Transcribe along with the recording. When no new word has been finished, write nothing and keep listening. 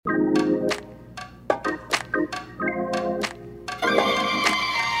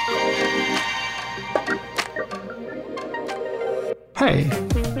Hey,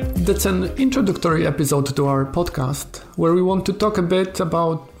 that's an introductory episode to our podcast where we want to talk a bit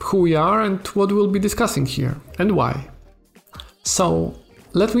about who we are and what we'll be discussing here and why. So,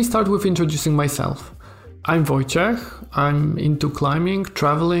 let me start with introducing myself. I'm Wojciech, I'm into climbing,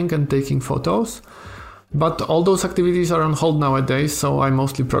 traveling and taking photos, but all those activities are on hold nowadays, so I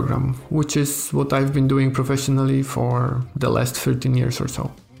mostly program, which is what I've been doing professionally for the last 13 years or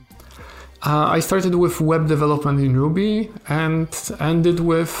so. I started with web development in Ruby and ended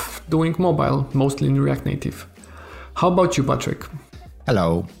with doing mobile, mostly in React Native. How about you, Patrick?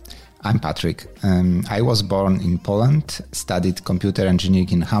 Hello, I'm Patrick. I was born in Poland, studied computer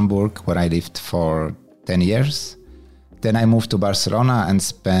engineering in Hamburg, where I lived for 10 years. Then I moved to Barcelona and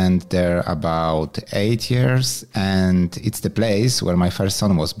spent there about 8 years. And it's the place where my first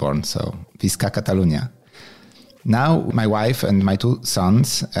son was born, so Visca Catalunya. Now my wife and my 2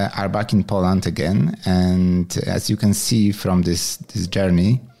 sons are back in Poland again. And as you can see from this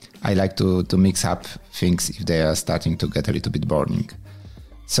journey, I like to mix up things if they are starting to get a little bit boring.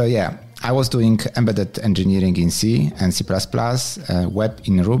 So yeah, I was doing embedded engineering in C and C++, web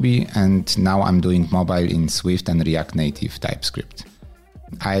in Ruby, and now I'm doing mobile in Swift and React Native TypeScript.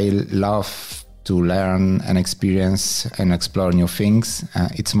 I love to learn and experience and explore new things.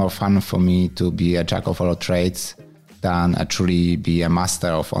 It's more fun for me to be a jack of all trades than truly be a master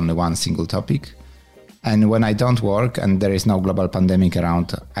of only one single topic. And when I don't work and there is no global pandemic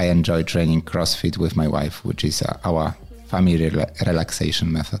around, I enjoy training CrossFit with my wife, which is our family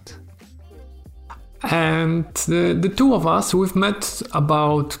relaxation method. And the two of us, we've met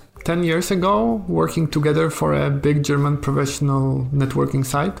about 10 years ago, working together for a big German professional networking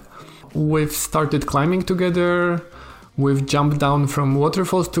site. We've started climbing together, we've jumped down from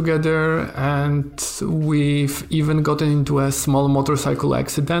waterfalls together, and we've even gotten into a small motorcycle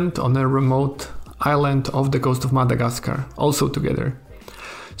accident on a remote island off the coast of Madagascar, also together.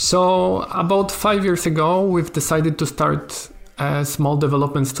 So about 5 years ago, we've decided to start a small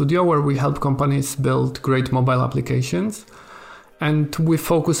development studio where we help companies build great mobile applications. And we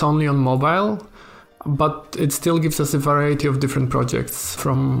focus only on mobile, but it still gives us a variety of different projects,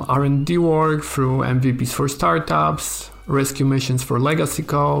 from R&D work through MVPs for startups, rescue missions for legacy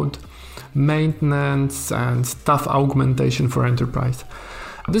code, maintenance, and staff augmentation for enterprise.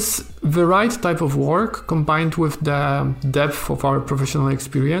 This varied type of work, combined with the depth of our professional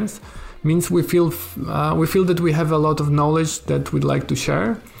experience, means we feel that we have a lot of knowledge that we'd like to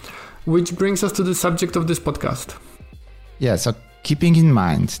share, which brings us to the subject of this podcast. Yeah, so keeping in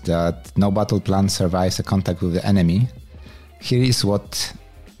mind that no battle plan survives a contact with the enemy, here is what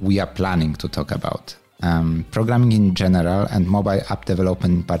we are planning to talk about. Programming in general and mobile app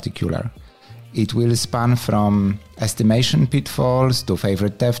development in particular. It will span from estimation pitfalls to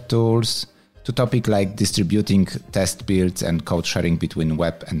favorite dev tools to topics like distributing test builds and code sharing between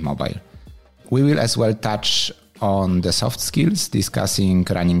web and mobile. We will as well touch on the soft skills, discussing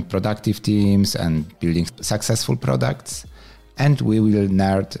running productive teams and building successful products. And we will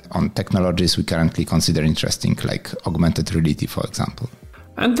nerd on technologies we currently consider interesting, like augmented reality, for example.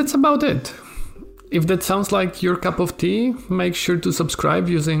 And that's about it. If that sounds like your cup of tea, make sure to subscribe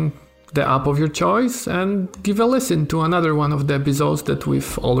using the app of your choice and give a listen to another one of the episodes that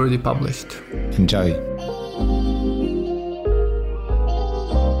we've already published. Enjoy.